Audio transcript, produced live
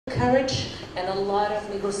courage and a lot of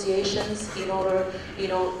negotiations in order,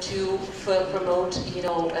 to promote,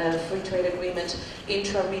 a free trade agreement,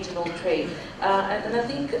 intra-regional trade. And I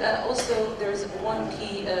think also there's one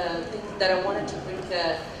key thing that I wanted to bring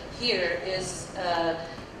here is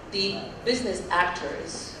the business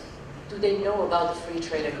actors. Do they know about the free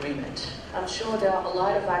trade agreement? I'm sure there are a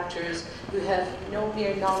lot of actors who have no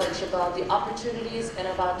mere knowledge about the opportunities and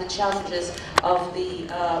about the challenges of the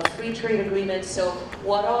free trade agreement. So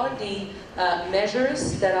what are the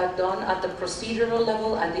measures that are done at the procedural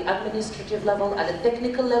level, at the administrative level, at the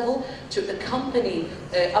technical level to accompany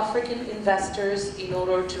African investors in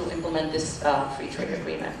order to implement this free trade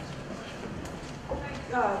agreement?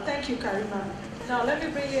 Thank you, Karima. Now let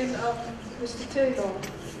me bring in Mr. Taylor.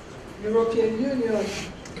 European Union.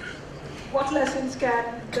 What lessons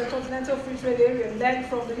can the continental free trade area learn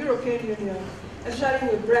from the European Union, especially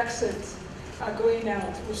with Brexit going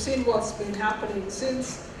out? We've seen what's been happening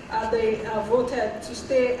since they voted to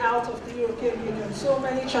stay out of the European Union. So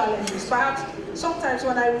many challenges. Perhaps sometimes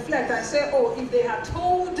when I reflect, I say, oh, if they had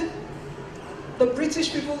told the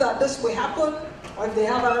British people that this will happen, or if they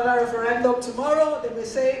have another referendum tomorrow, they may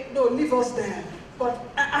say, no, leave us there. But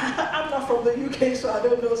I'm not from the UK, so I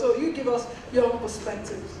don't know. So you give us your own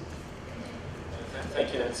perspectives.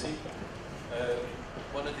 Thank you, Nancy.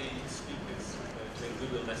 One of the speakers doing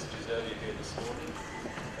Google messages earlier here this morning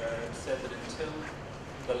said that until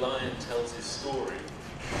the lion tells his story,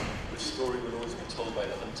 the story will always be told by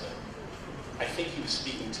the hunter. I think he was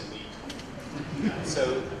speaking to me.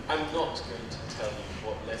 So I'm not going to tell you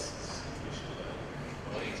what lessons you should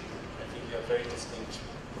learn. Right? I think you have very distinct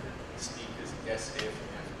speakers and guests here from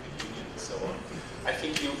the African Union and so on. I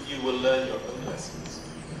think you will learn your own lessons.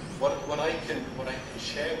 What I can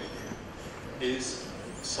share with you is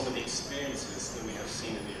some of the experiences that we have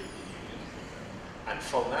seen in the European Union. And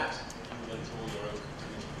from that, you will draw your own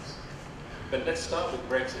conclusions. But let's start with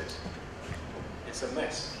Brexit. It's a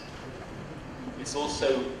mess. It's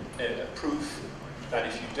also a proof that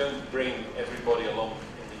if you don't bring everybody along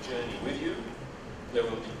in the journey with you, there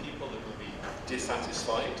will be people that will be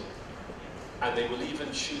dissatisfied, and they will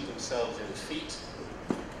even shoot themselves in the feet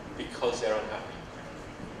because they're unhappy.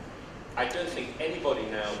 I don't think anybody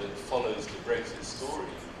now that follows the Brexit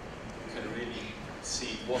story can really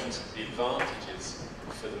see what the advantages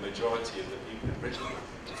for the majority of the people in Britain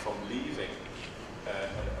from leaving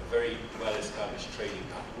a very well-established trading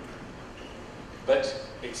pattern. But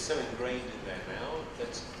it's so ingrained in there now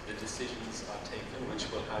that the decisions are taken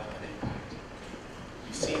which will have an impact.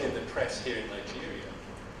 We've seen in the press here in Nigeria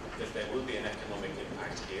that there will be an economic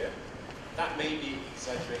impact here. That may be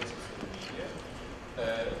exaggerated for the media,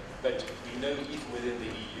 but we know even within the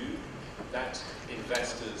EU that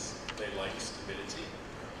investors, they like stability.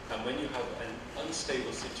 And when you have an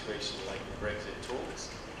unstable situation like the Brexit talks,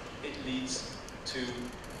 it leads to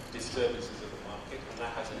disturbances of the market, and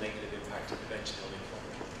that has a negative impact eventually on the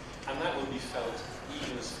economy. And that will be felt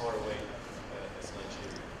even as far away as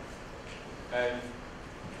Nigeria.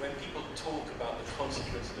 When people talk about the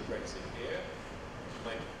consequences of Brexit here,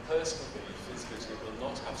 my personal belief is that it will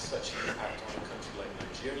not have such an impact on a country like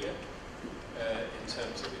Nigeria in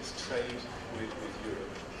terms of its trade with Europe.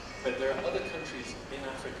 But there are other countries in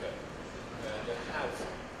Africa that have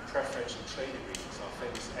preferential trade agreements, our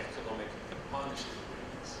famous economic partnership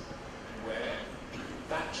agreements, where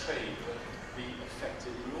that trade will be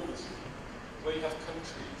affected enormously. Where you have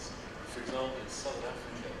countries, for example in Southern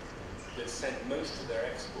Africa, that send most of their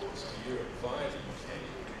exports to Europe via the UK,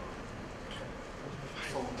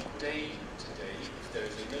 from day to day, if there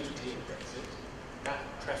is a no-deal Brexit, that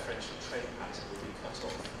preferential trade pattern will be cut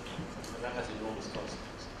off, and that has enormous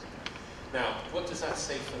consequences. Now, what does that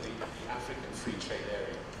say for the African free trade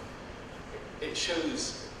area? It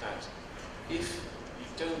shows that if you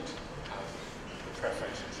don't have the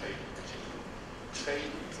preferential trade regime,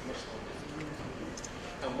 trade is much more difficult.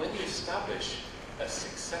 And when you establish a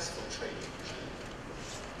successful trading regime,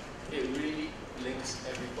 it really links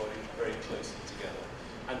everybody very closely together.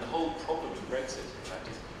 And the whole problem with Brexit, in fact,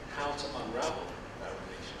 is how to unravel that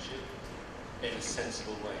relationship in a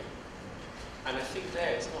sensible way. And I think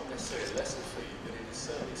there, it's not necessarily a lesson for you, but it is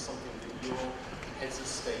certainly something that your heads of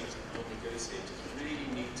state and your negotiators really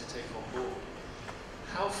need to take on board.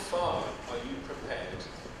 How far are you prepared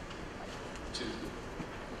to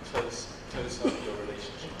close up your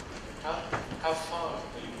relationship? How far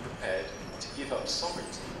are you prepared to give up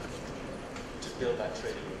sovereignty to build that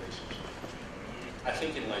trading relationship? I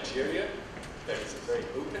think in Nigeria, there is a very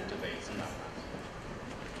open debate about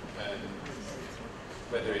that.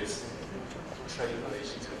 Whether it's trade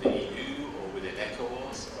relations with the EU or within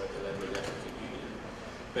ECOWAS or at the level of the African Union.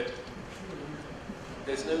 But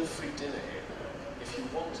there's no free dinner here. If you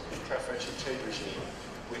want a preferential trade regime,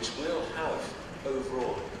 which will have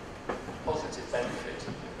overall positive benefit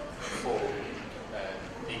for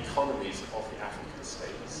the economies of the African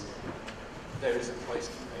states, there is a price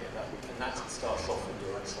to pay, and that starts off with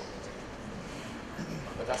your own sovereignty.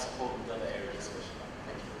 But that's a whole other area of discussion.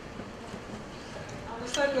 Thank you. I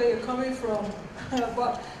understand where you're coming from,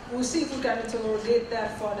 but we'll see if we can interrogate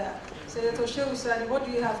that further. Senator Shehu, Sani, what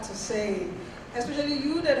do you have to say? Especially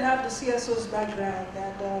you that have the CSO's background.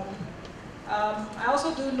 And I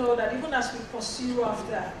also do know that even as we pursue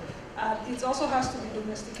after, it also has to be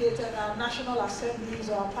domesticated. Our national assemblies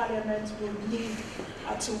or our parliaments will need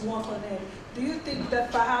to work on it. Do you think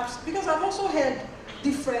that perhaps, because I've also heard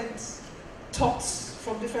different thoughts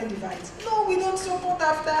from different divides. No, we don't support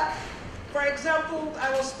after. For example, I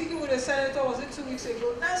was speaking with a senator, was it 2 weeks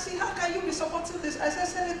ago? Nancy, how can you be supporting this? I said,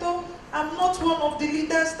 Senator, I'm not one of the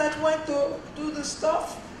leaders that went to do this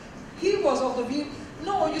stuff. He was of the view,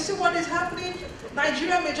 no, you see what is happening?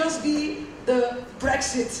 Nigeria may just be the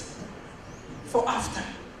Brexit for after.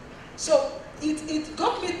 So it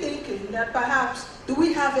got me thinking that perhaps, do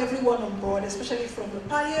we have everyone on board, especially from the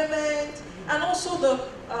parliament, and also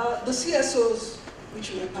the CSOs,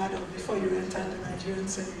 which you were part of before you entered the Nigerian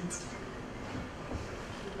Senate?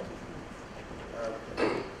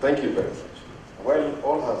 Thank you very much. Well,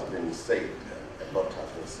 all has been said, a lot has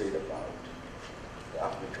been said about the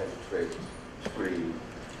African trade-free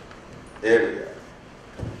area.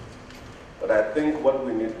 But I think what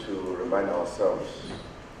we need to remind ourselves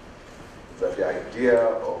is that the idea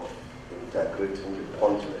of integrating the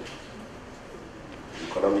continent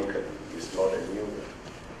economically is not a new one.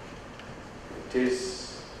 It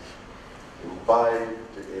is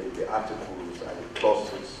imbibed in the articles and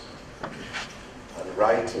clauses and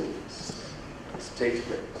writings,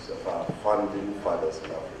 statements of our founding fathers in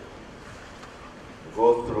Africa. We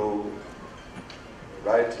go through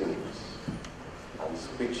writings and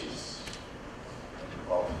speeches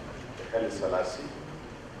of Haile Selassie,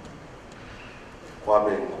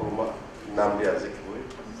 Kwame Nkrumah, Nnamdi Azikiwe,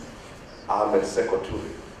 Ahmed Sekou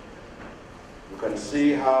Toure. You can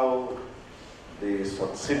see how they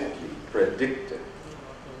succinctly predicted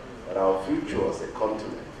that our future as a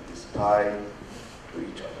continent is tied to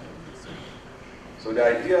each other. So the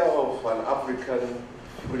idea of an African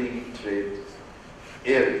free trade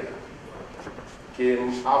area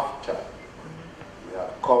came after we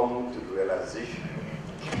have come to the realization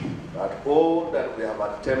that all that we have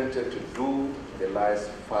attempted to do in the last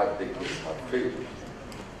 5 decades have failed.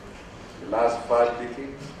 In the last 5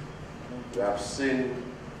 decades, we have seen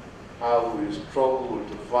how we struggle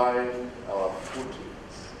to find our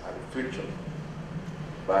footings and future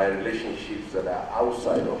by relationships that are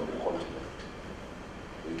outside of the continent.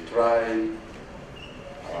 We tried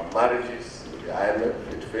our marriages with the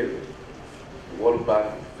IMF, it failed. The World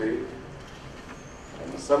Bank, it failed.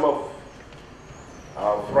 And some of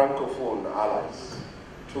our Francophone allies,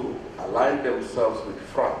 too, aligned themselves with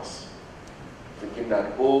France, thinking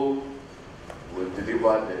that all will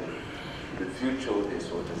deliver the future they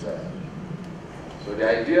so desire. So the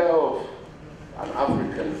idea of an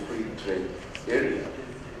African free trade area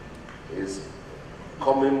is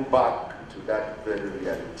coming back to that very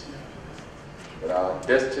reality, that our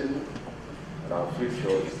destiny and our future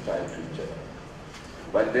is tied to each other.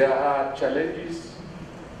 But there are challenges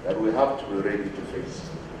that we have to be ready to face,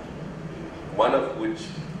 one of which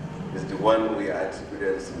is the one we are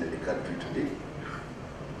experiencing in the country today.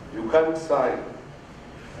 You can't sign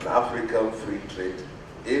an African free trade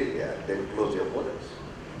area and then close your borders.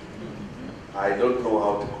 I don't know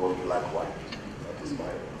how to call black white. That is my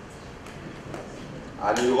own.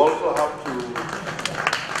 And you also have to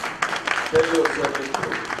tell yourself the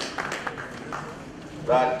truth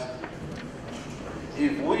that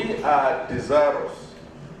if we are desirous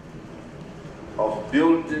of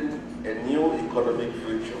building a new economic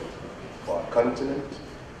future for our continent,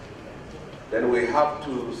 then we have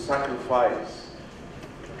to sacrifice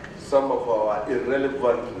some of our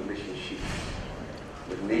irrelevant relationships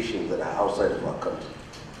with nations that are outside of our country.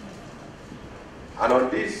 And on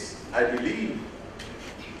this, I believe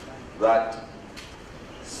that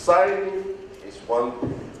signing is one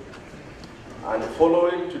thing, and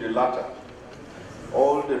following to the latter,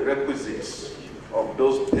 all the requisites of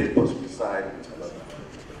those papers we sign is another.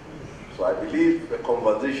 So I believe a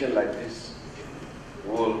conversation like this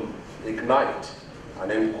will ignite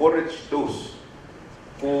and encourage those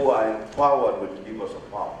who are empowered with givers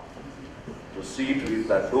of power to see to it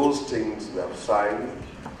that those things we have signed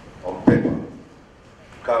on paper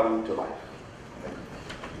come to life.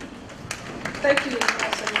 Thank you,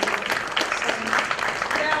 Senator.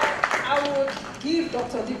 Now, I would give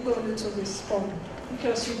Dr. Dipeolu to respond,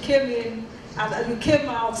 because you came in and you came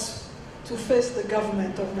out to face the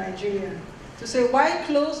government of Nigeria to say, why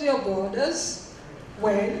close your borders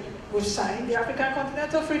when we've signed the African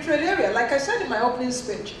Continental Free Trade Area? Like I said in my opening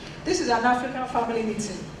speech, this is an African family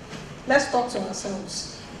meeting. Let's talk to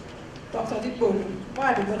ourselves. Dr. Dipeolu,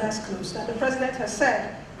 why are the borders closed? And the president has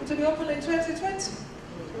said it will be open in 2020.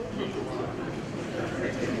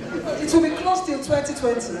 It will be closed till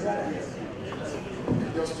 2020, rather.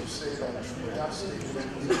 Just to say that that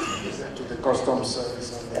statement was presented to the Customs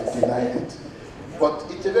Service and they denied it. But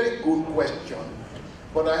it's a very good question.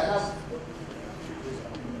 But I have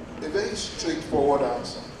a very straightforward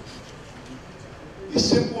answer. The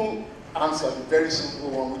simple answer, the very simple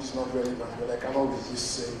one, which is not relevant, but I cannot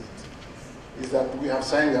resist saying it, is that we have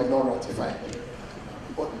signed, we have not ratified.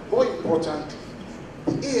 But more importantly,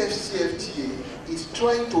 the AfCFTA is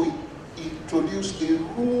trying to introduce a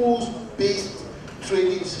rules-based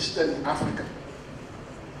trading system in Africa.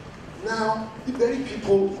 Now, the very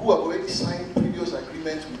people who have already signed previous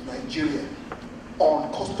agreements with Nigeria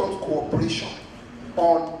on customs cooperation,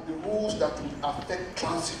 on the rules that will affect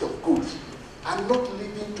transit of goods, are not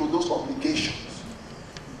living to those obligations.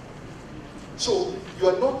 So, you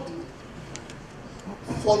are not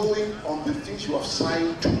following on the things you have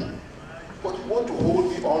signed to, but you want to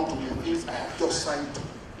hold me on to the things I have just signed to.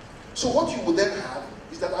 So what you will then have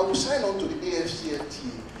is that I will sign on to the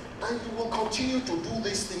AfCFTA, and you will continue to do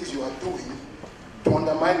these things you are doing to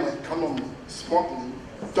undermine my economy, smuggling,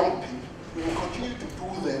 dumping. You will continue to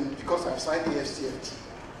do them because I've signed the AfCFTA.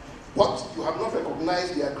 But you have not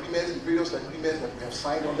recognized the agreements, the various agreements that we have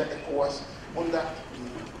signed under ECOWAS, under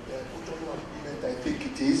the Cotonou agreement, I think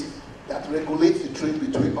it is, that regulates the trade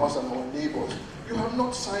between us and our neighbors. You have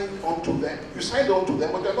not signed on to them. You signed on to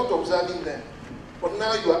them, but you are not observing them. But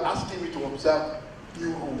now you are asking me to observe new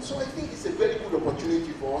rules. So I think it's a very good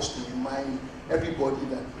opportunity for us to remind everybody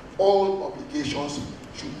that all obligations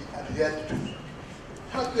should be adhered to.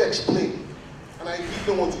 How do you explain? And I really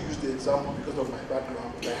don't want to use the example because of my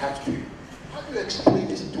background, but I have to. How do you explain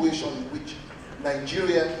a situation in which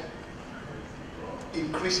Nigeria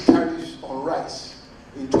increased tariffs on rice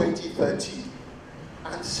in 2013,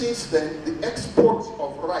 and since then the export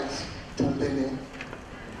of rice to Benin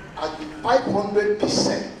has been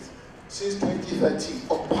 500% since 2013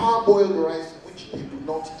 of parboiled rice which they do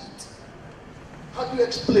not eat? How do you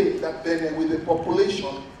explain that Benin, with a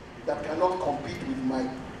population that cannot compete with my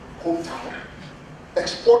hometown,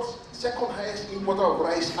 exports second highest importer of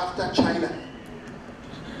rice after China?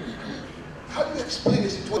 How do you explain a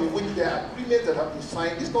situation in which there are agreements that have been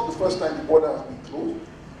signed? This is not the first time the border has been closed.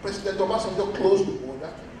 President Obasanjo closed the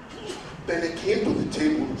border. Benin came to the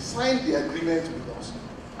table, signed the agreement with us,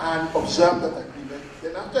 and observed that agreement.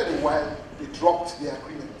 Then after a while, they dropped the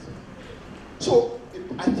agreement. So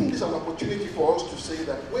I think it's an opportunity for us to say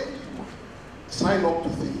that when you sign up to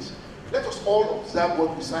things, let us all observe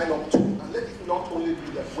what we sign up to, and let it not only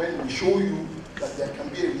be that when we show you that there can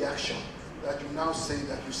be a reaction, that you now say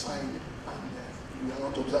that you signed it and you are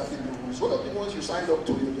not observing the rules. One of the ones you signed up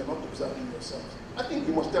to, you are not observing yourselves. I think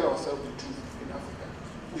we must tell ourselves the truth in Africa.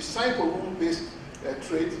 We sign for rule-based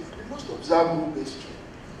trade, we must observe rule-based trade.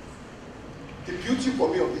 The beauty for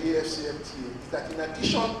me of the AfCFTA is that in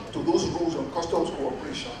addition to those rules on customs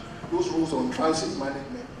cooperation, those rules on transit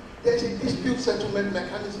management, there is a dispute settlement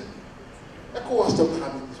mechanism. ECOWAS doesn't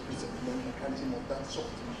have a dispute settlement mechanism of that sort.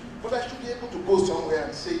 But I should be able to go somewhere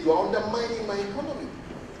and say, you are undermining my economy.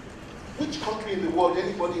 Which country in the world,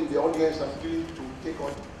 anybody in the audience that's willing to take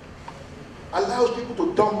on, allows people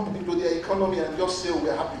to dump into their economy and just say,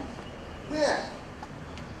 we're happy? Where?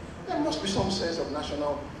 There must be some sense of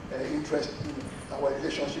national interest in our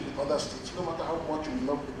relationship with other states, no matter how much we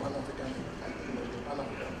love the Pan-African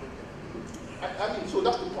project. I mean, so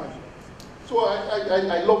that's the point. So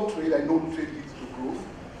I love trade, I know trade leads to growth,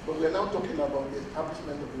 but we're now talking about the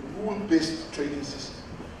establishment of a rule-based trading system.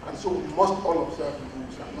 And so we must all observe the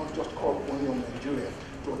rules and not just call only on Nigeria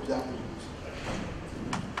to observe the rules.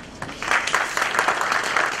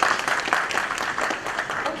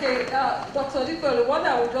 Okay, Dr. Dipeolu, what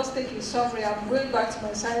I will just take in summary, I'm going back to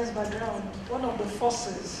my science background. One of the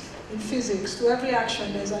forces in physics, to every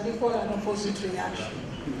action there's an equal and opposite reaction.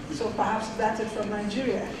 So perhaps that's it from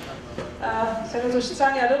Nigeria. Senator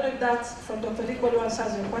Sani, I don't know if that from Dr. Dipeolu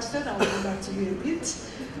answers your question. I will go back to you a bit.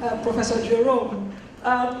 Professor Jerome,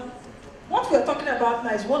 what we're talking about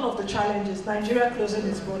now is one of the challenges, Nigeria closing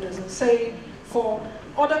its borders and saying for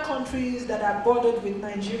other countries that are bordered with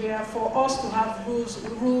Nigeria, for us to have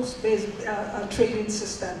rules-based trading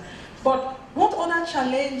system. But what other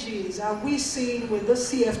challenges are we seeing with the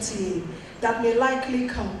CFTA that may likely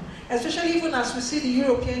come, especially even as we see the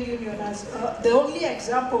European Union as the only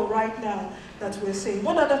example right now that we're seeing.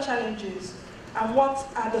 What are the challenges, and what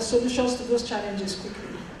are the solutions to those challenges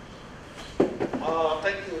quickly?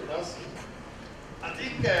 Thank you, Nancy. I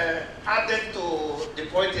think added to the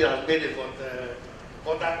point you have made about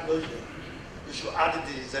border closure, you should add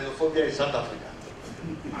the xenophobia in South Africa.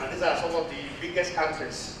 And these are some of the biggest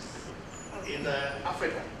countries in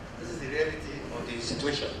Africa. This is the reality of the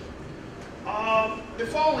situation.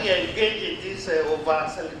 Before we engage in this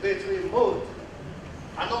over-celebratory mode,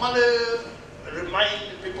 I normally remind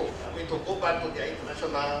people, to go back to their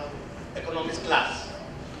international economics class.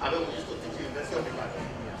 We used to teach University of Ibadan.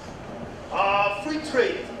 Free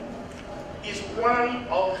trade is one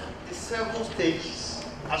of the several stages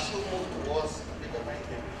as you move towards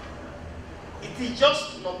liberalization. It is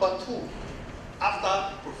just number 2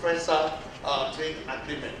 after preferential trade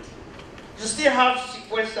agreement. You still have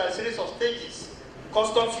a series of stages.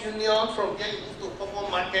 Customs union, from there you move to common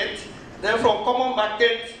market, then from common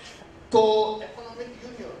market to economic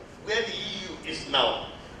union, where the EU is now.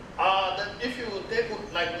 Then if you take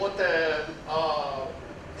like what the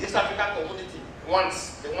East African community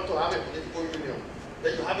wants, they want to have a political union.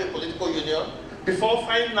 Then you have a political union before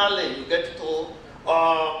finally you get to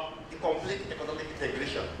the complete economic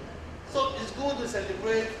integration. So it's good to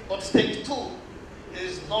celebrate, but stage 2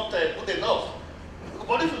 is not good enough.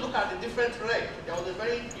 But if you look at the different regs, there was a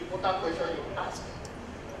very important question you asked.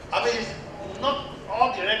 Not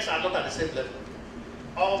all the regs are not at the same level.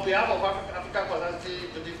 On behalf of African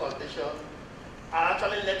Consultancy Building Foundation, I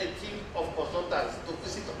actually led a team of consultants to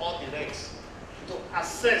visit all the regs to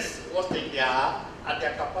assess what they are and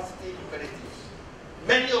their capacity imperatives.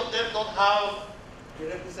 Many of them don't have the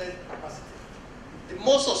requisite capacity. The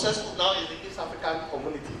most successful now is the East African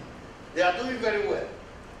community. They are doing very well.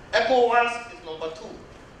 ECOWAS is number 2.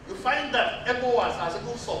 You find that ECOWAS has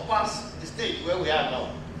even surpassed the stage where we are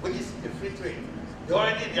now, which is a free trade. They're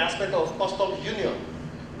already in the aspect of customs union.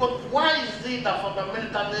 But why is it that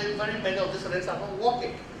fundamentally very many of these rates are not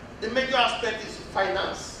working? The major aspect is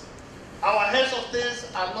finance. Our heads of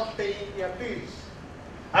states are not paying their bills.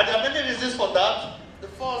 And there are many reasons for that. The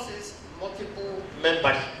first is multiple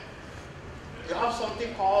membership. You have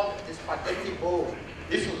something called the spaghetti bowl.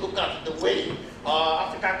 If you look at the way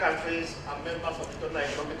African countries are members of the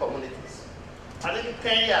economic communities. I think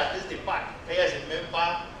Kenya is the part. Kenya is a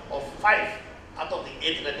member of 5 out of the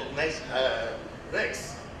 8 recognized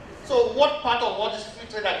regs. So what part of what this free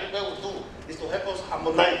trade agreement will do is to help us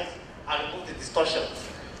harmonize and remove the distortions.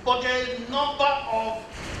 But there are a number of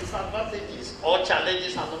disadvantages or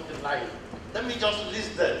challenges along the line. Let me just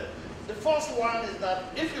list them. The first one is that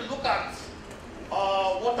if you look at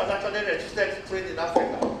what has actually restricted trade in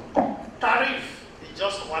Africa, tariff is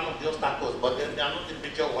just one of the obstacles, but they are not the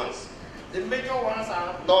major ones. The major ones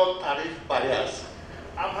are non-tariff barriers.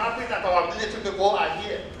 I'm happy that our military people are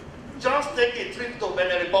here. Just take a trip to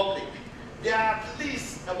Benin Republic. There are at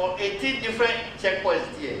least about 18 different checkpoints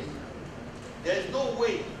there. There is no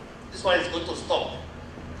way this one is going to stop.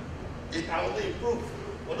 It can only improve.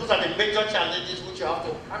 But those are the major challenges which you have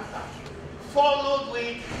to counter. Followed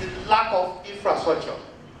with the lack of infrastructure.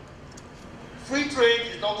 Free trade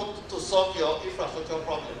is not going to solve your infrastructure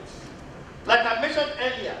problems. Like I mentioned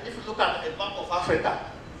earlier, if you look at a map of Africa,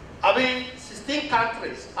 16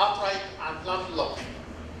 countries outright are landlocked,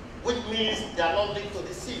 which means they are not linked to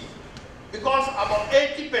the sea. Because about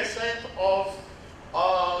 80%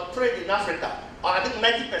 of trade in Africa, or I think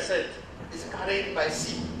 90%, is carried by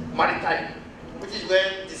sea, maritime, which is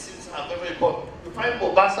where the seas are very important. You find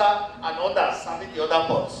Mombasa and others serving the other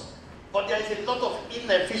ports. But there is a lot of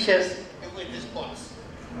inefficiency in these ports.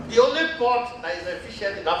 The only port that is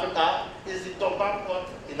efficient in Africa is the Durban port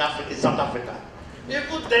in Africa, in South Africa.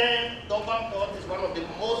 Even then, Durban port is one of the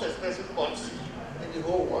most expensive ports in the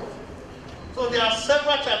whole world. So there are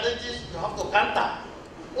several challenges you have to counter.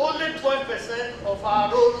 Only 12% of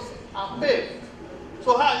our roads are paved.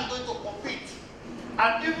 So how are you going to compete?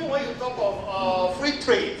 And even when you talk of free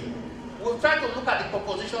trade, we try to look at the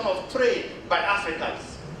composition of trade by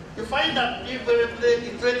Africans. You find that invariably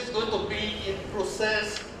the trade is going to be in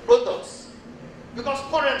processed products. Because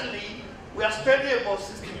currently, we are spending about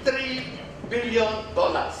 $63 billion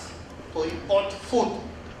to import food,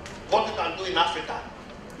 what we can do in Africa.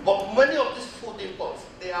 But many of these food imports,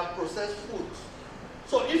 they are processed foods.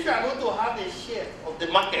 So if you are going to have a share of the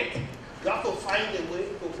market, you have to find a way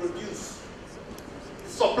to produce. The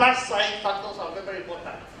supply side factors are very, very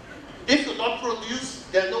important. If you don't produce,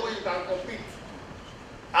 there's no way you can compete.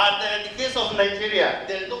 And in the case of Nigeria,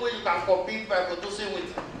 there's no way you can compete by producing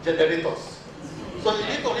with generators. So you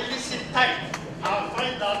need to really sit tight and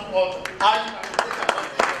find out how you can take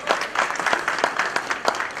advantage of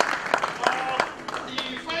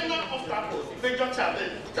major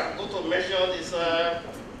challenge which I'm going to mention is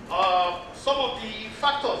some of the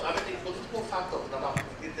factors, I mean the political factors that have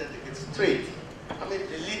created against trade. I mean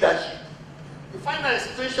the leadership. You find a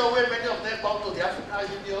situation where many of them come to the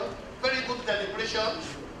African Union, very good deliberation,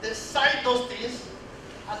 they sign those things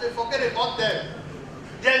and they forget about them.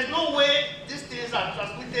 There is no way these things are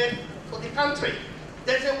transmitted to the country.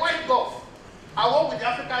 There's a wide gulf. I work with the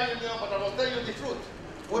African Union, but I will tell you the truth.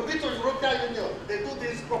 We've been to the European Union, they do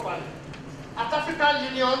this properly. At African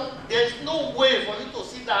Union, there is no way for you to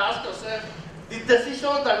sit there and ask yourself, the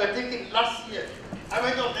decisions that were taken last year, how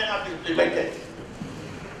many of them have been implemented?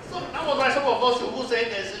 So that was why some of us who say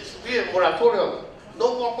there should be a moratorium,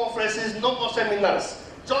 no more conferences, no more seminars.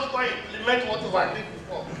 Just go and implement what you've agreed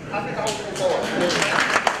before. Africa will move forward.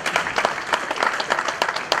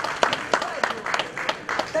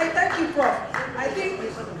 Thank you, Prof. I think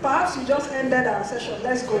perhaps you just ended our session.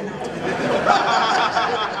 Let's go now.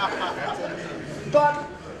 But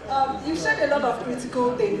you've said a lot of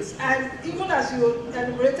critical things, and even as you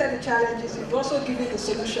enumerated the challenges, you've also given the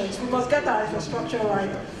solutions. We must get our infrastructure right.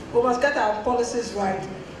 We must get our policies right.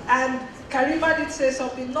 And Karima did say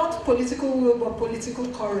something, not political will, but political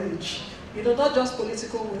courage. You know, not just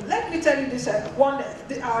political will. Let me tell you this,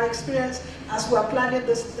 our experience as we are planning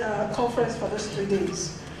this conference for those 3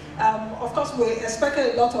 days. Of course, we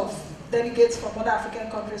expected a lot of delegates from other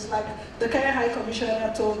African countries, like the Kenya High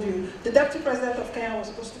Commissioner told you. The Deputy President of Kenya was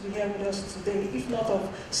supposed to be here with us today, if not of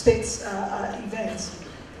states events.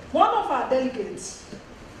 One of our delegates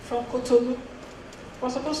from Cotonou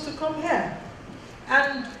was supposed to come here.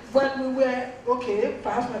 And when we were, okay,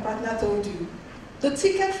 perhaps my partner told you, the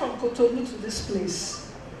ticket from Cotonou to this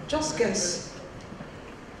place, just guess,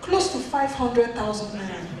 close to 500,000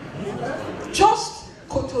 naira. Just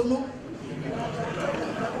Cotonou.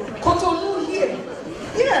 Cotonou here.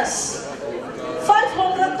 Yes.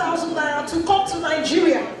 500,000 naira to come to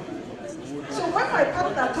Nigeria. So when my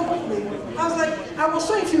partner told me, I was like, I was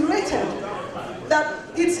so infuriated that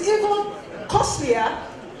it's even costlier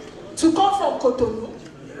to come from Cotonou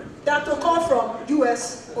than to come from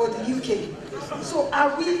US or the UK. So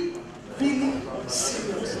are we really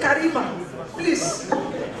serious? Karima, please.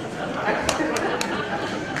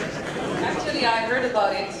 Actually, I heard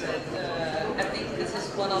about it. I think this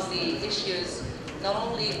is one of the issues not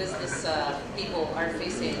only business people are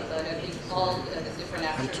facing, but I think all the different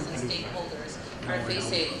actors and stakeholders are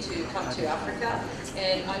facing to come to Africa.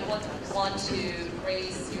 And I want to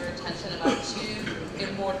raise your attention about two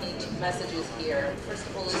important messages here. First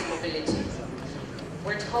of all is mobility.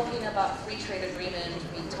 We're talking about free trade agreement,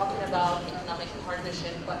 we're talking about economic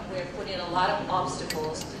partnership, but we're putting a lot of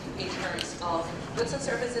obstacles in terms of goods and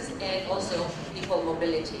services and also people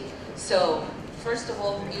mobility. So, first of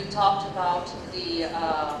all, you talked about the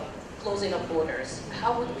closing of borders.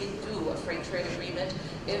 How would we do a free trade agreement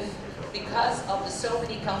if, because of the so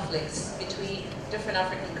many conflicts between different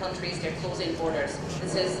African countries, they're closing borders?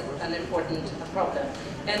 This is an important problem.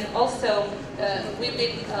 And also, we've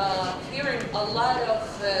been hearing a lot of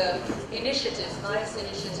initiatives, nice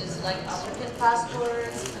initiatives like African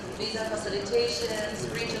passports, visa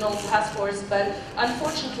facilitations, regional passports, but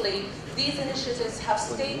unfortunately, these initiatives have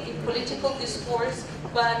stayed in political discourse,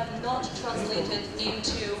 but not translated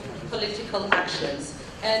into political actions.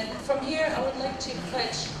 And from here, I would like to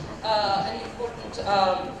pledge an important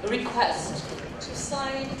request to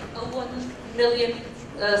sign a 1 million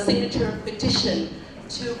signature petition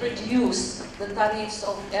to reduce the tariffs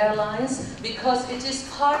of airlines, because it is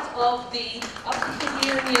part of the African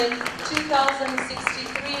Union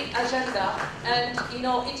 2063 agenda, and you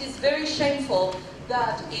know, it is very shameful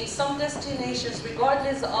that in some destinations,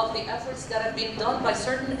 regardless of the efforts that have been done by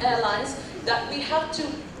certain airlines, that we have to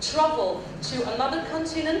travel to another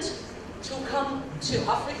continent to come to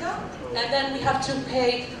Africa, and then we have to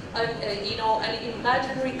pay an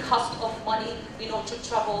imaginary cost of money, to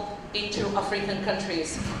travel into African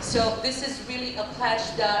countries. So this is really a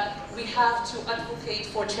pledge that we have to advocate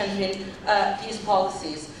for changing these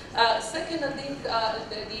policies. Second, I think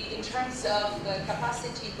in terms of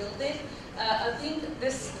capacity building, I think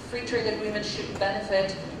this free trade agreement should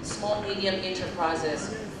benefit small, medium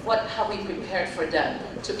enterprises. What have we prepared for them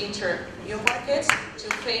to enter new markets, to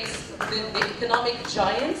face the economic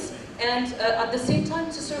giants, and at the same time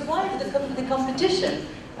to survive the competition?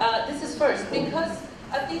 This is first, because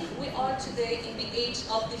I think we are today in the age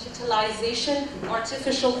of digitalization,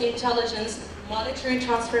 artificial intelligence, monetary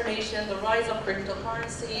transformation, the rise of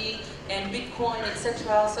cryptocurrency and Bitcoin,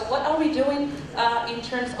 etc. So what are we doing in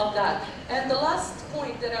terms of that? And the last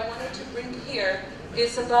point that I wanted to bring here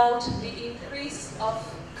is about the increase of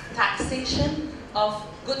taxation of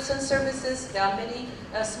goods and services. There are many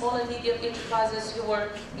small and medium enterprises who are,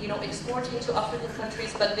 exporting to African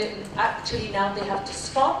countries, but actually now they have to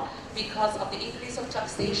stop because of the increase of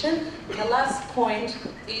taxation. The last point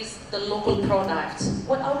is the local products.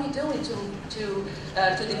 What are we doing to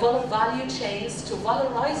develop value chains, to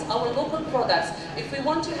valorize our local products? If we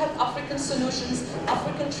want to have African solutions,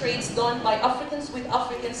 African trades done by Africans with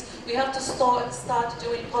Africans, we have to start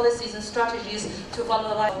doing policies and strategies to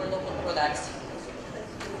valorize our local products.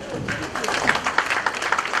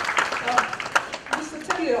 Mr.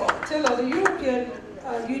 Taylor, the European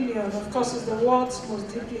Union, of course, is the world's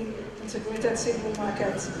most deeply integrated single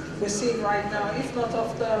market we're seeing right now, if not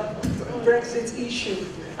of the Brexit issue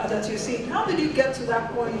that you're seeing. How did you get to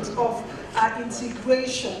that point of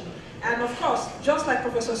integration? And of course, just like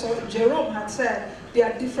Professor Jerome had said,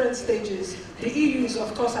 there are different stages. The EU is,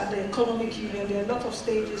 of course, at the economic union. There are a lot of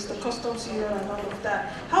stages, the customs union and all of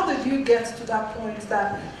that. How did you get to that point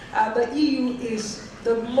that the EU is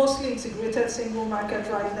the mostly integrated single market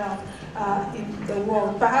right now in the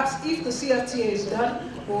world? Perhaps if the CFTA is done,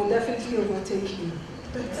 we'll definitely overtake you.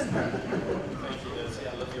 Thank you, Nancy.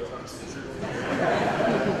 I love your answers.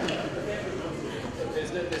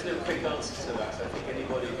 There's no quick answer to that. I think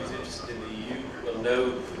anybody who's interested in the EU will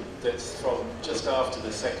know that from just after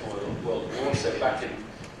the Second World War, so back in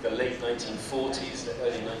the late 1940s, the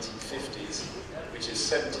early 1950s, which is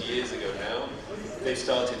 70 years ago now, they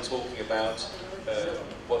started talking about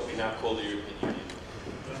what we now call the European Union.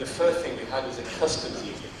 The first thing we had was a customs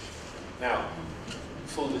union. Now,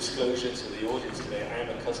 full disclosure to the audience today, I am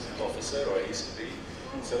a customs officer, or I used to be,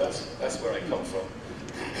 so that's where I come from.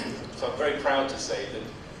 So I'm very proud to say that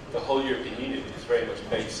the whole European Union is very much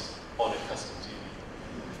based on a customs union.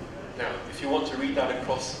 Now, if you want to read that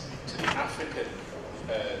across to the African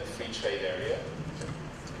free trade area,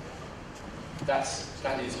 that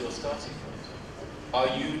is your starting point.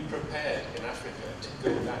 Are you prepared in Africa to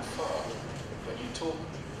go that far? When you talk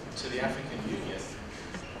to the African Union,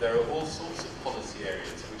 there are all sorts of policy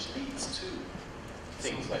areas which leads to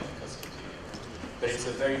things like the customs union. But it's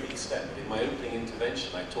a very big step. In my opening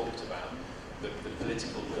intervention, I talked about the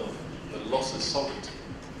political will, the loss of sovereignty.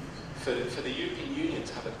 For the European Union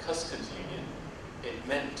to have a customs union, it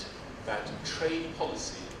meant that trade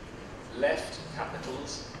policy left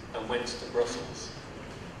capitals and went to Brussels.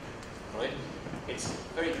 Right? It's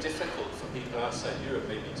very difficult for people outside Europe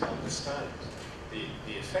maybe to understand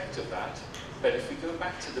the effect of that. But if we go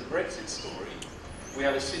back to the Brexit story, we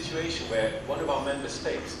have a situation where one of our member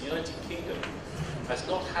states, the United Kingdom, has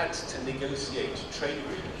not had to negotiate trade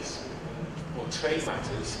agreements or trade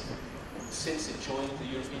matters since it joined the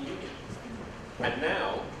European Union. And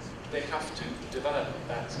now they have to develop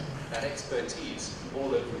that expertise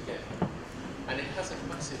all over again. And it has a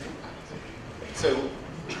massive impact. So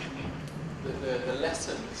the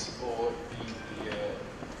lessons or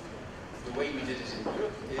the way we did it in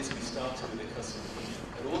Europe is we started with a customs union.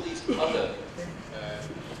 And all these other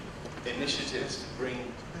initiatives to bring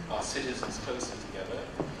our citizens closer together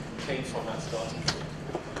came from that starting point.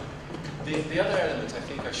 The other element I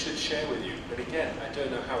think I should share with you, but again, I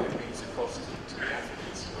don't know how it brings across to the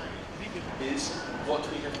African story, is what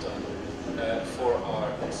we have done for our,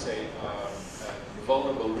 let's say, our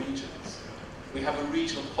vulnerable regions. We have a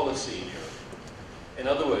regional policy in Europe. In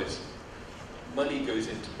other words, money goes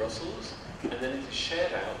into Brussels, and then it is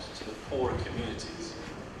shared out to the poorer communities.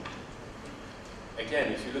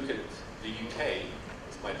 Again, if you look at the UK,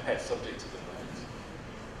 it's my pet subject at the moment,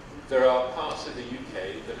 there are parts of the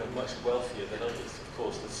UK that are much wealthier than others. Of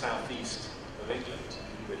course, the southeast of England,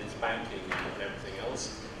 with its banking and everything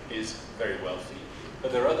else, is very wealthy.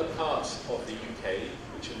 But there are other parts of the UK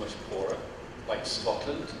which are much poorer, like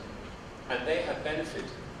Scotland, and they have benefited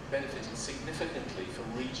significantly from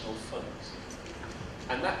regional funds.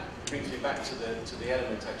 And that brings me back to the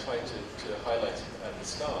element I tried to highlight at the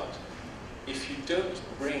start. If you don't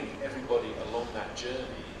bring everybody along that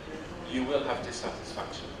journey, you will have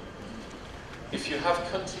dissatisfaction. If you have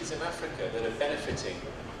countries in Africa that are benefiting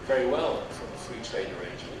very well from a free trade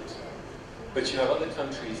arrangement, but you have other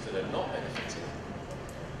countries that are not benefiting,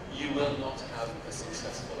 you will not have a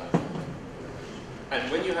successful outcome.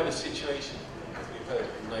 And when you have a situation, as we've heard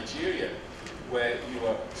in Nigeria, where you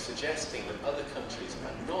are suggesting that other countries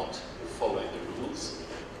are not following the rules,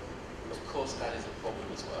 of course that is a problem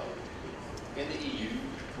as well. In the EU,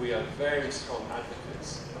 we are very strong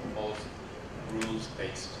advocates of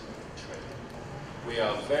rules-based trade. We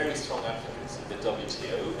are very strong advocates of the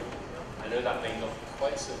WTO. I know that may not be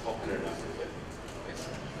quite so popular in Africa.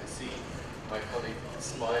 I see my colleague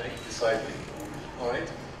smiling beside me. All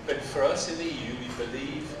right? But for us in the EU, we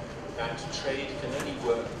believe that trade can only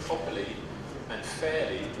work properly and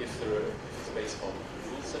fairly if it's based on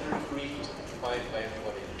rules that are agreed by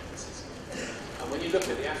everybody in the system. And when you look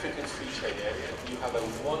at the African Free Trade Area, you have a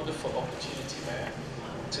wonderful opportunity there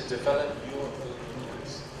to develop your own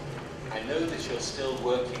rules. I know that you're still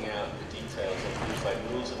working out the details of things like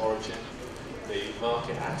rules of origin, the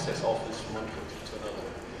market access offers from one country to another.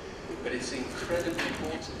 But it's incredibly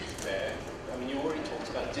important there. I mean, you already talked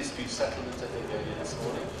about dispute settlement, I think, earlier this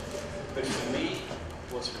morning. But for me,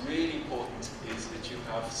 what's really important is that you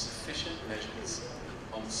have sufficient measures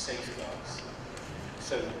on safeguards.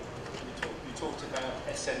 So you talked about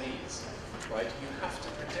SMEs, right? You have to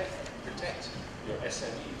protect your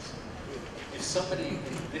SMEs. If somebody in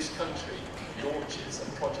this country launches a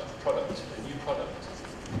new product,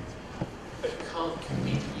 but can't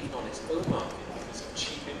compete even on its own market because of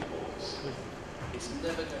cheap imports, it's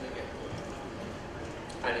never going to get good.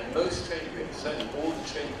 And in most trade agreements, certainly all the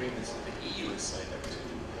trade agreements that the EU has signed up to,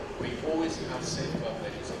 we always have safeguard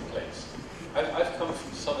measures in place. I've come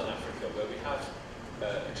from Southern Africa, where we have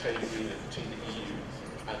a trade agreement between the EU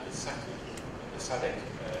and the SADC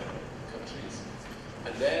countries.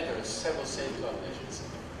 And there are several safeguard measures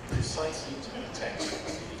precisely to protect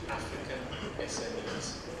the African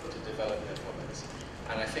SMEs to develop their products.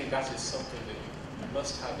 And I think that is something that you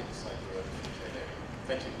must have inside your own free trade area.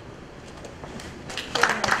 Thank you.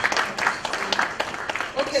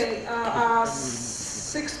 Okay, our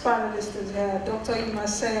sixth panelist is here, Dr.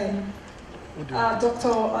 Imasen. Dr.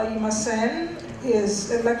 Imasen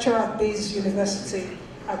is a lecturer at Bayes University,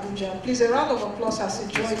 Abuja. Please, a round of applause as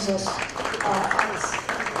he joins us at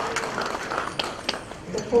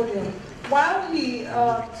the podium. While he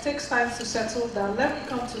takes time to settle down, let me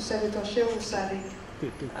come to Senator Shehu Sani.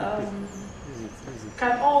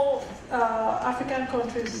 Can all African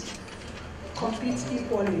countries compete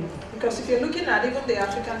equally? Because if you're looking at even the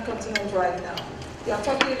African continent right now, you are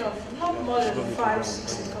talking of not more than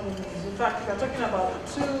 5-6 economies. In fact, if you're talking about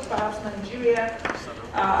 2, perhaps Nigeria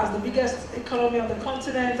as the biggest economy on the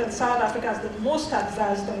continent, and South Africa as the most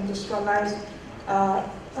advanced or industrialized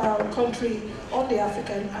country on the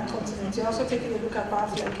African continent. You're also taking a look at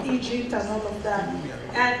perhaps like Egypt and all of that.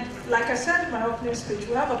 And like I said in my opening speech,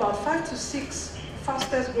 we have about 5 to 6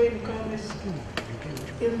 fastest growing economies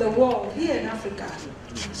in the world here in Africa.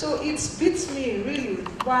 So it beats me really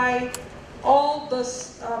why all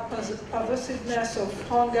this pervasiveness of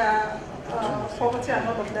hunger, poverty and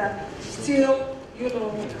all of that, still,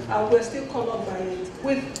 we're still colored by it.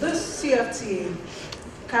 With this CFTA,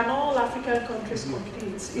 can all African countries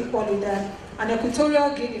compete equally that an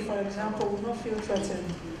Equatorial Guinea, for example, will not feel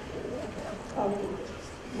threatened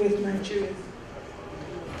with Nigeria?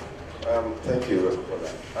 Thank you for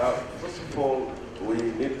that. First of all, we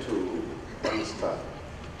need to understand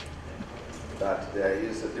that there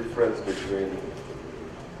is a difference between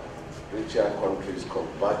richer countries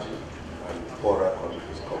converging and poorer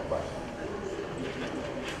countries converging.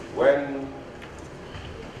 When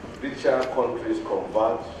richer countries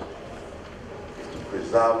converge, is to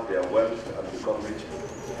preserve their wealth and become richer.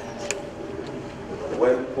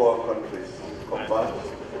 When poor countries converge,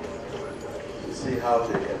 to see how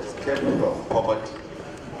they can escape from poverty,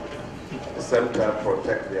 at the same time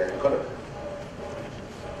protect their economy.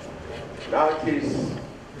 Now it is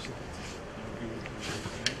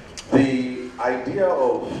the idea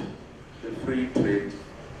of the free trade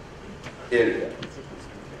area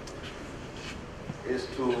is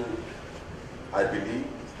to, I believe,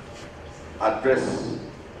 address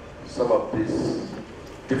some of these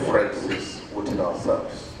differences within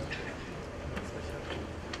ourselves.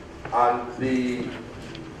 And the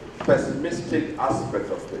pessimistic aspect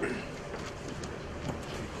of it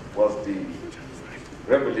was the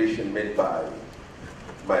revelation made by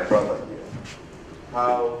my brother here,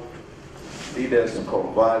 how leaders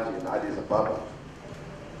converge in Addis Ababa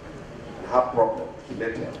and have problems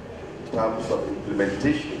later in terms of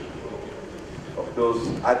implementation of those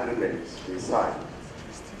agreements they signed.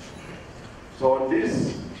 So on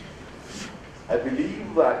this, I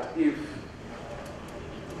believe that if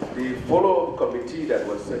the follow-up committee that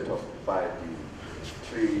was set up by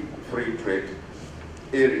the free trade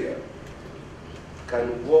area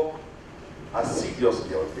can work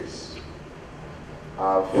assiduously on this.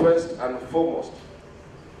 First and foremost,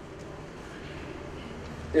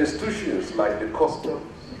 institutions like the customs,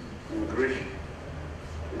 immigration,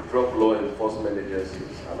 the drug law enforcement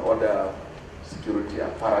agencies, and other security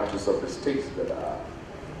apparatus of the states that are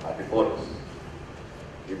at the borders,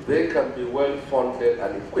 if they can be well funded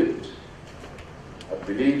and equipped, I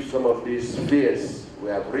believe some of these fears we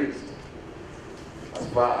have raised as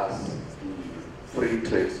far as the free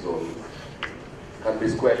trade zone can be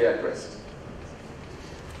squarely addressed.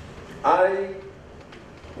 I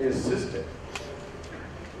insisted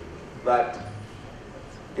that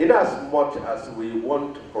in as much as we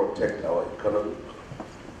want to protect our economy,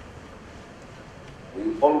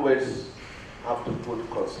 we always have to put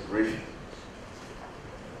consideration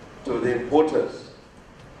to the importance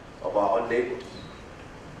of our own neighbors.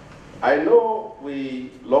 I know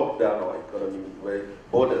we locked down our economy with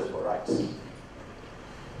borders for rights,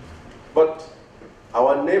 but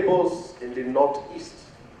our neighbors in the northeast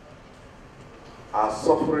are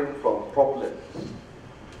suffering from problems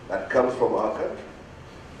that comes from our country.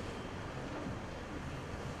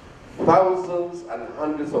 Thousands and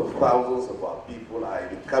hundreds of thousands of our people are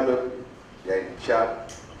in Cameroon, they are in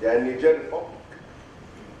Chad, they are in Niger Republic.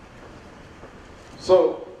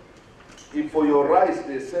 So, if for your rights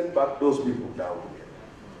they send back those people down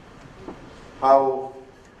here, how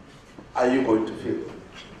are you going to feel?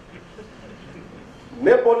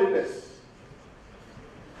 Neighborliness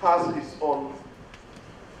has its own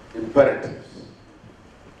imperatives.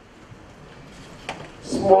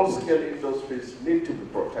 Small-scale industries need to be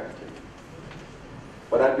protected.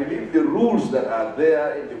 But I believe the rules that are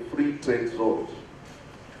there in the free trade zones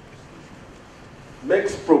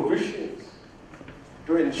makes provisions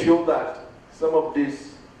to ensure that some of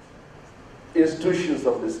these institutions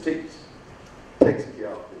of the state takes care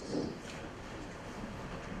of this.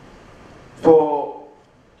 For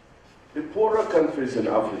the poorer countries in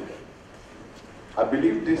Africa, I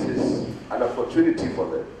believe this is an opportunity for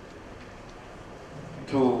them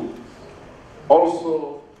to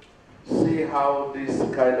also see how this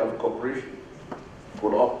kind of cooperation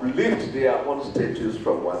will uplift their own status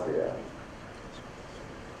from what they are.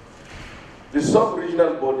 The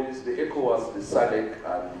sub-regional bodies, the ECOWAS, the SADC,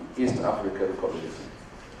 and the East African Commission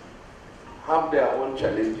have their own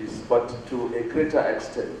challenges, but to a greater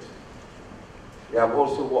extent, they have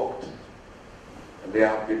also worked. And they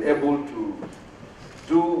have been able to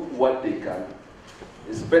do what they can.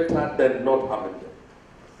 It's better than not having them.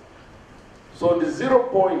 So the 0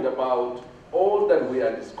 point about all that we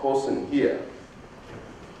are discussing here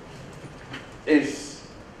is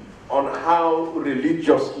on how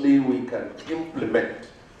religiously we can implement.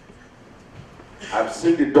 I've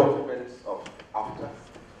seen the documents of AfCFTA.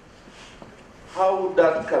 How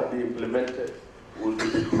that can be implemented will be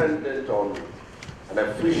dependent on an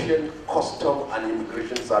efficient custom and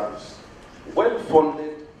immigration service,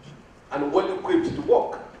 well-funded and well-equipped to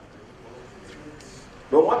work.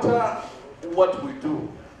 No matter what we do,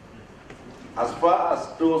 as far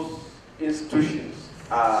as those institutions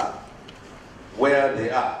are where they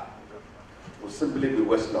are, we'll simply be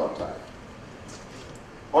wasting our time.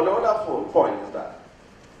 On the other point is that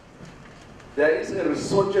there is a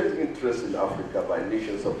resurgent interest in Africa by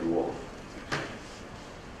nations of the world.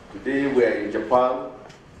 Today we are in Japan,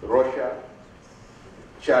 Russia,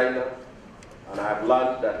 China, and I have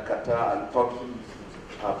learned that Qatar and Turkey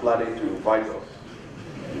are planning to invite us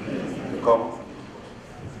to come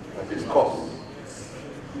and discuss.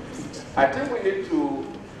 I think we need to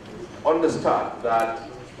understand that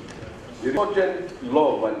the urgent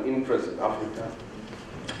love and interest in Africa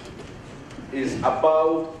is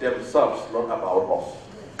about themselves, not about us.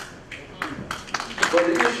 So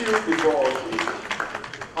the issue before us is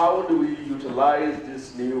how do we utilize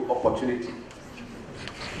this new opportunity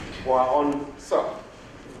for our own self?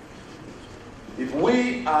 If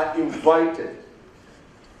we are invited,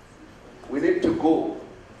 we need to go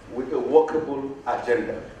with a workable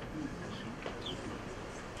agenda.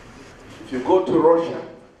 If you go to Russia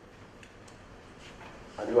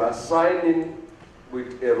and you are signing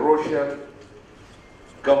with a Russian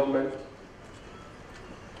government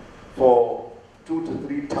for 2,000 to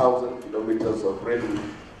 3,000 kilometers of railway,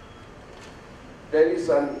 there is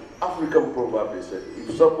an African proverb that says,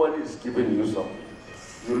 if someone is giving you something,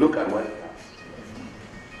 you look at what he has.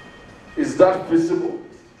 Is that feasible?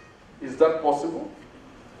 Is that possible?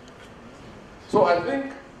 So I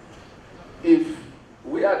think if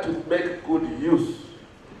we are to make good use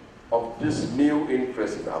of this new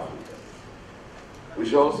interest in Africa, we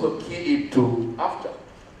should also key it to AfCFTA.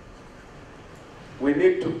 We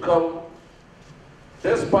need to come,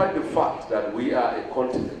 despite the fact that we are a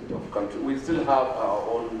continent of countries, we still have our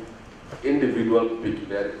own individual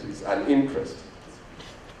peculiarities and interests.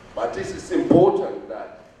 But this is important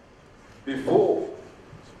that before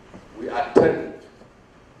we attend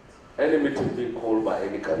any meeting being called by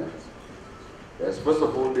any country, there's first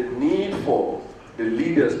of all the need for the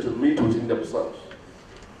leaders to meet within themselves.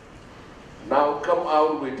 Now come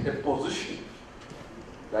out with a position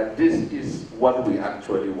that this is what we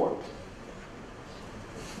actually want.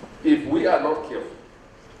 If we are not careful,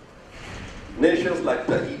 nations like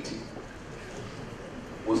Tahiti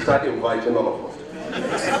will start inviting all of us.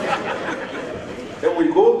 Then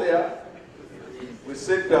we go there, we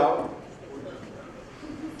sit down,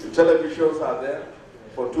 the televisions are there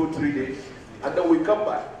for 2-3 days, and then we come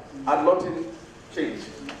back and nothing changed.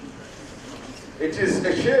 It is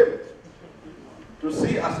a shame to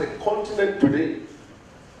see as a continent today,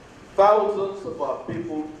 thousands of our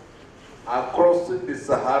people are crossing the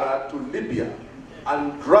Sahara to Libya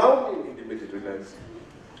and drowning in the Mediterranean Sea.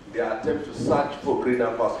 They attempt to search for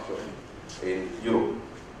greener pasture in Europe.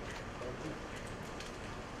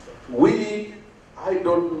 I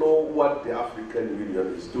don't know what the African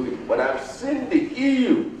Union is doing, but I've seen the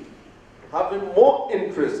EU having more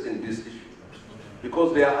interest in this issue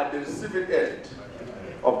because they are at the receiving end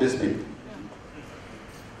of this people.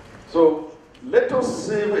 So let us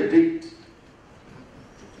save a date.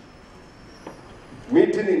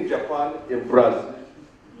 Meeting in Japan, in Brazil.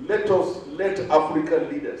 Let African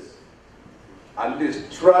leaders at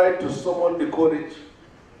least try to summon the courage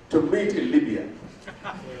to meet in Libya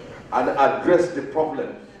and address the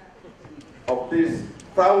problem of these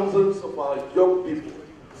thousands of our young people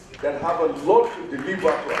that have a lot to deliver to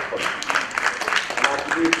our country. And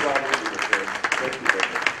I believe